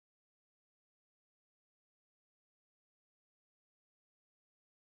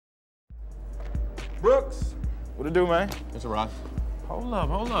Brooks, what it do, man? It's a rock. Hold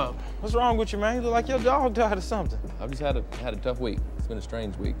up. What's wrong with you, man? You look like your dog died or something. I've just had a tough week. It's been a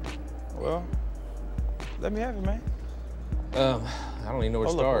strange week. Well, let me have it, man. I don't even know where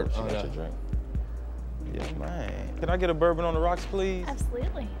to start. Hold up, your drink. Yeah, man. Can I get a bourbon on the rocks, please?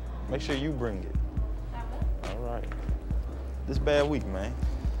 Absolutely. Make sure you bring it. I will. All right. This bad week, man.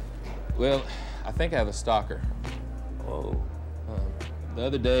 Well, I think I have a stalker. Whoa. The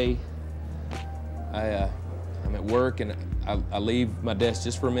other day, I'm at work and I leave my desk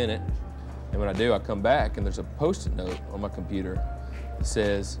just for a minute, and when I do, I come back and there's a Post-it note on my computer that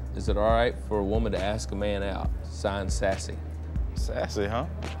says, "Is it all right for a woman to ask a man out?" Signed, Sassy. Sassy, huh?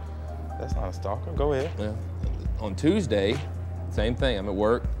 That's not a stalker. Go ahead. Well, on Tuesday, same thing. I'm at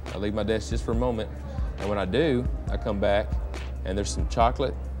work. I leave my desk just for a moment, and when I do, I come back and there's some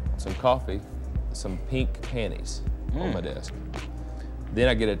chocolate, some coffee, some pink panties on my desk. Then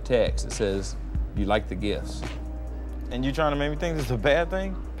I get a text that says, "You like the gifts?" And you trying to make me think this is a bad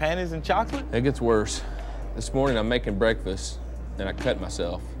thing? Panties and chocolate? It gets worse. This morning I'm making breakfast and I cut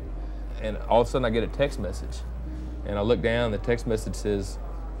myself. And all of a sudden I get a text message. And I look down, the text message says,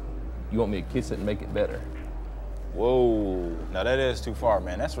 "You want me to kiss it and make it better?" Whoa. Now that is too far,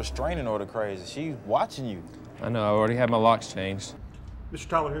 man. That's restraining order crazy. She's watching you. I know, I already had my locks changed. Mr.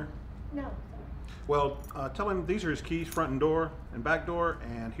 Tyler here? No. Well, tell him these are his keys, front and door and back door,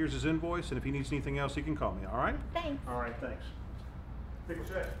 and here's his invoice, and if he needs anything else, he can call me, all right? Thanks. All right, thanks. Pickle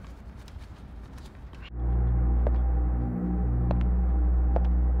check.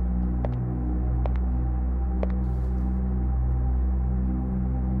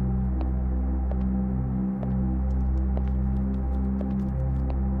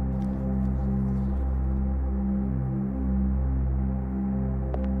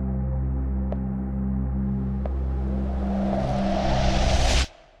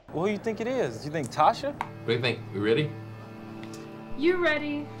 Well, who do you think it is? Do you think Tasha? What do you think? We ready? You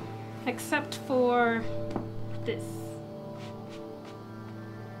ready, except for this.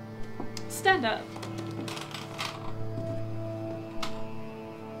 Stand up.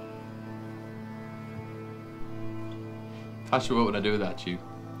 Tasha, what would I do without you?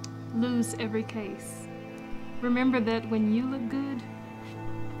 Lose every case. Remember that when you look good,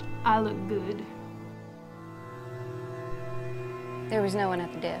 I look good. There was no one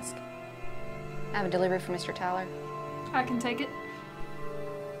at the desk. I have a delivery for Mr. Tyler. I can take it.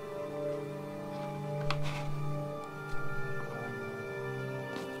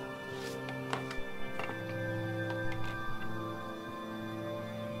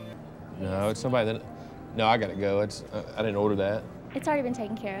 No, it's somebody that, no, I gotta go. It's, I didn't order that. It's already been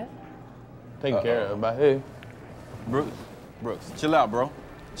taken care of. Taken care of, by who? Brooks, chill out, bro.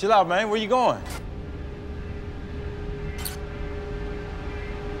 Chill out, man. Where you going?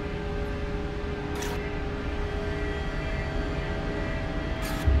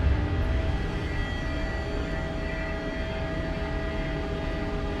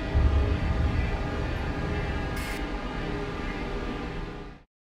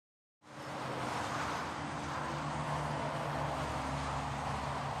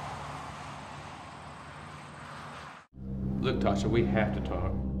 Look, Tasha, we have to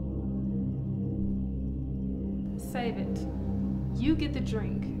talk. Save it. You get the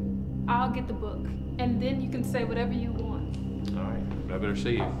drink, I'll get the book, and then you can say whatever you want. All right, but I better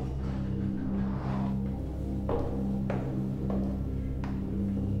see you.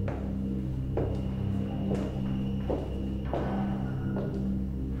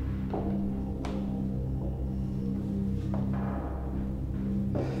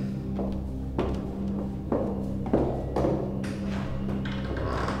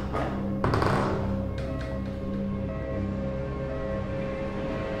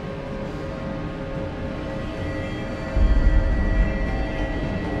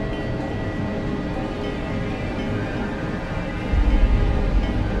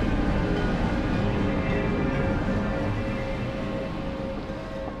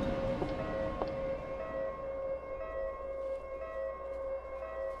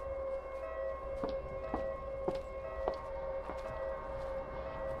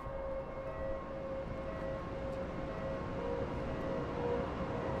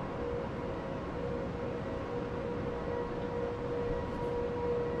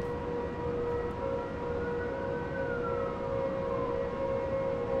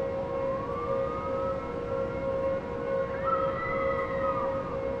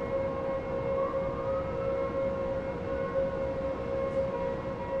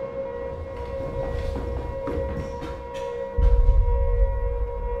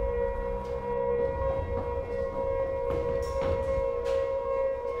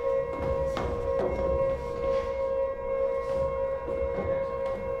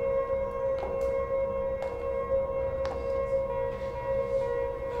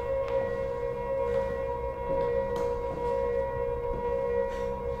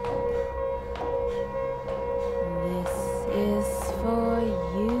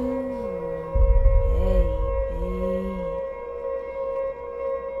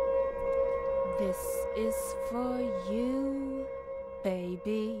 This is for you,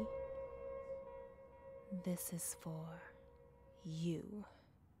 baby. This is for you.